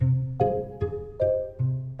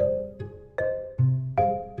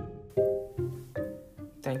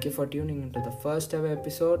Thank you for tuning into the first ever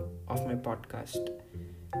episode of my podcast.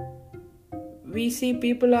 We see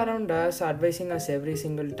people around us advising us every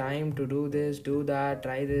single time to do this, do that,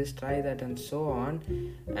 try this, try that, and so on.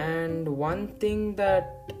 And one thing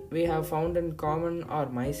that we have found in common, or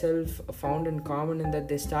myself found in common, in that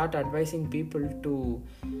they start advising people to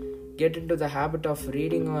get into the habit of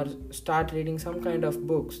reading or start reading some kind of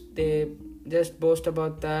books. They just boast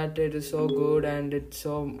about that it is so good and it's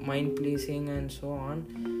so mind pleasing and so on.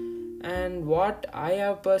 And what I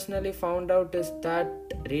have personally found out is that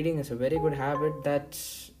reading is a very good habit. That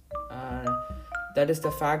is the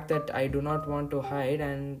fact that I do not want to hide.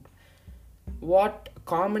 And what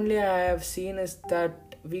commonly I have seen is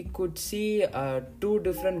that we could see two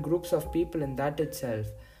different groups of people in that itself.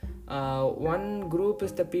 One group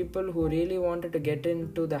is the people who really wanted to get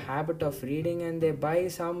into the habit of reading, and they buy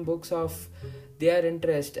some books of their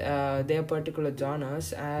interest, their particular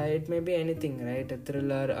genres. It may be anything, right? A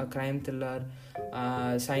thriller, a crime thriller,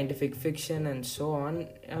 scientific fiction, and so on.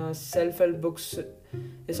 Self-help books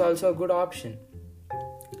is also a good option.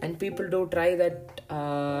 And people do try that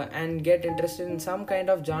and get interested in some kind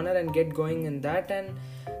of genre and get going in that, and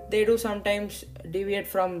they do sometimes deviate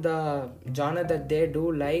from the genre that they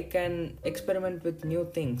do like and experiment with new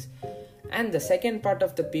things. And the second part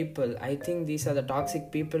of the people, I think these are the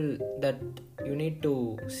toxic people that you need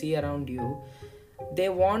to see around you. They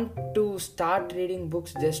want to start reading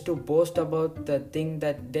books just to boast about the thing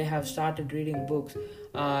that they have started reading books.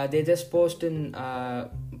 They just post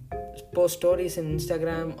stories in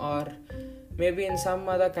Instagram or maybe in some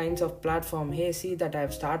other kinds of platform. Hey, see that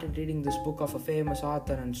I've started reading this book of a famous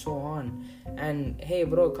author and so on. And hey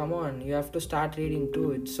bro, come on, you have to start reading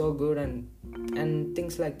too, it's so good, and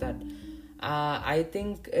things like that. I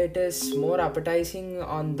think it is more appetizing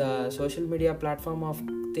on the social media platform of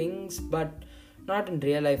things, but not in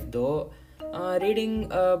real life though. Reading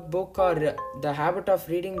a book or the habit of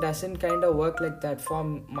reading doesn't kind of work like that. For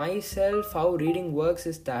myself, how reading works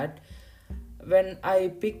is that when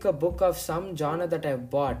I pick a book of some genre that I've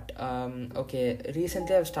bought,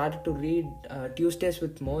 recently I've started to read Tuesdays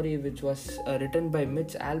with Morrie, which was written by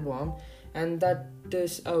Mitch Albom, and that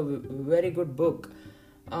is a very good book.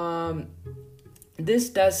 This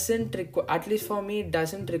doesn't at least for me, it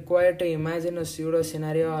doesn't require to imagine a pseudo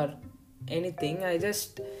scenario or anything. I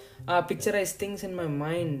just picturize things in my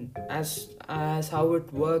mind as how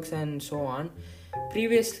it works and so on.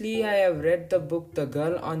 Previously, I have read the book The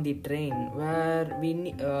Girl on the Train, where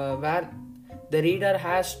the reader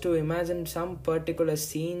has to imagine some particular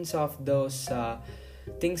scenes of those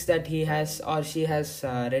things that he has or she has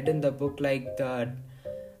read in the book, like the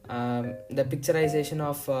picturization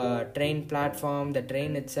of a train platform, the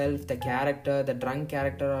train itself, the character, the drunk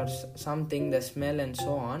character or something, the smell and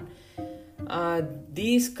so on.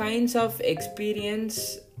 These kinds of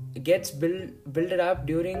experience gets built up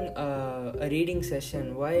during a reading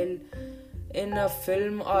session, while in a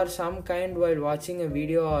film or some kind, while watching a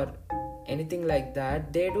video or anything like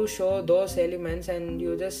that, they do show those elements and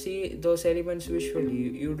you just see those elements visually.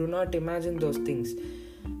 You do not imagine those things.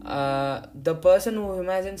 The person who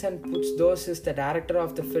imagines and puts those is the director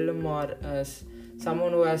of the film, or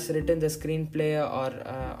someone who has written the screenplay or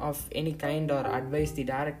of any kind, or advise the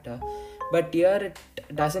director. But here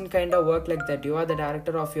it doesn't kind of work like that. You are the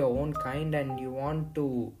director of your own kind and you want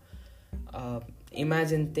to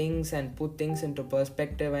imagine things and put things into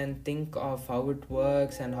perspective and think of how it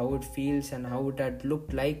works and how it feels and how it had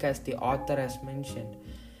looked like as the author has mentioned.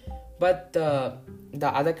 But the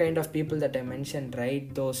other kind of people that I mentioned,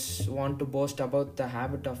 right, those want to boast about the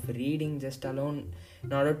habit of reading just alone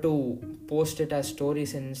in order to post it as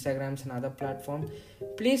stories in Instagrams and other platforms.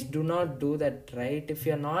 Please do not do that, right? If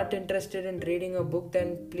you're not interested in reading a book,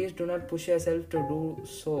 then please do not push yourself to do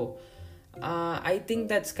so. I think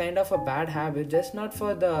that's kind of a bad habit, just not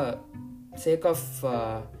for the sake of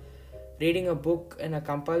reading a book in a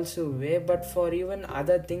compulsive way, but for even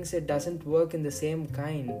other things it doesn't work in the same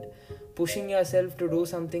kind. Pushing yourself to do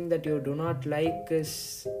something that you do not like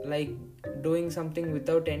is like doing something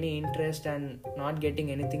without any interest and not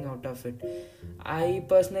getting anything out of it. I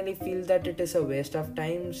personally feel that it is a waste of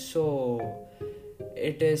time, so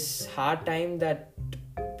it is hard time that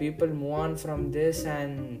people move on from this.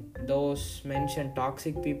 And those mentioned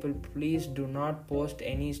toxic people, please do not post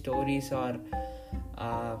any stories or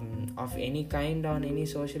of any kind on any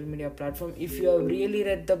social media platform. If you have really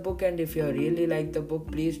read the book and if you really like the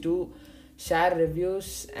book, please do share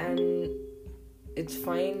reviews, and it's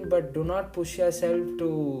fine, but do not push yourself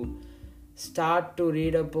to start to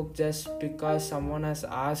read a book just because someone has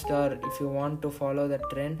asked, or if you want to follow the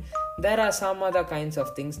trend. There are some other kinds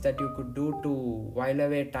of things that you could do to while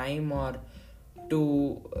away time or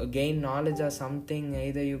to gain knowledge or something.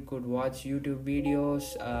 Either you could watch YouTube videos,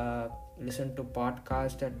 listen to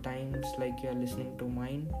podcasts at times like you're listening to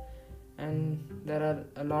mine, and there are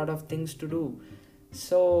a lot of things to do.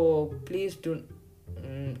 So please do.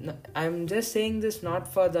 I'm just saying this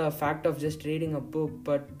not for the fact of just reading a book,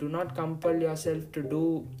 but do not compel yourself to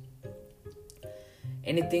do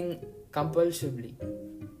anything compulsively.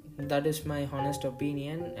 That is my honest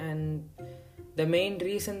opinion, and the main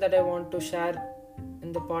reason that I want to share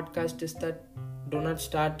in the podcast is that do not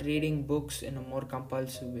start reading books in a more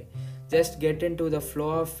compulsive way. Just get into the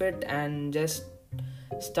flow of it and just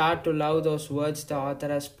start to love those words the author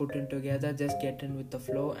has put in together. Just get in with the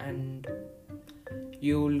flow, and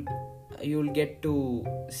you'll get to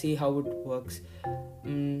see how it works.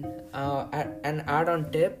 An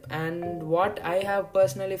add-on tip, and what I have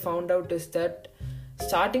personally found out is that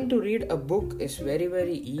starting to read a book is very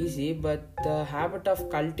very easy, but the habit of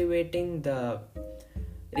cultivating the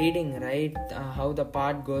reading, right, how the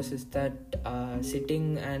part goes is that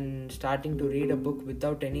sitting and starting to read a book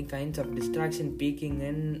without any kinds of distraction peeking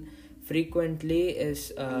in frequently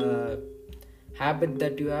is a habit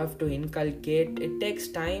that you have to inculcate. It takes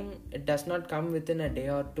time. It does not come within a day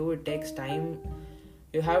or two. It takes time.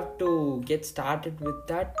 You have to get started with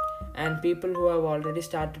that. And people who have already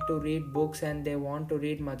started to read books and they want to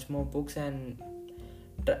read much more books and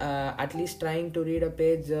at least trying to read a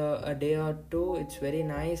page a day or two, it's very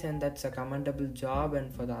nice, and that's a commendable job.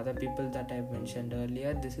 And for the other people that I've mentioned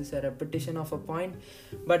earlier, this is a repetition of a point,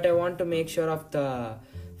 but I want to make sure of the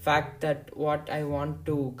fact that what I want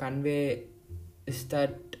to convey is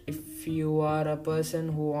that if you are a person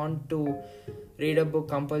who want to read a book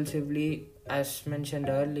compulsively, as mentioned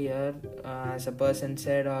earlier, as a person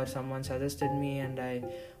said or someone suggested me, and I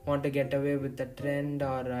want to get away with the trend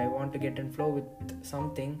or I want to get in flow with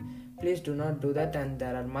something, please do not do that, and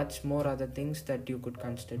there are much more other things that you could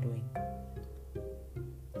consider doing.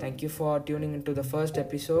 Thank you for tuning into the first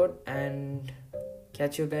episode, and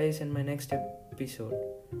catch you guys in my next episode.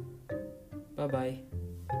 Bye bye.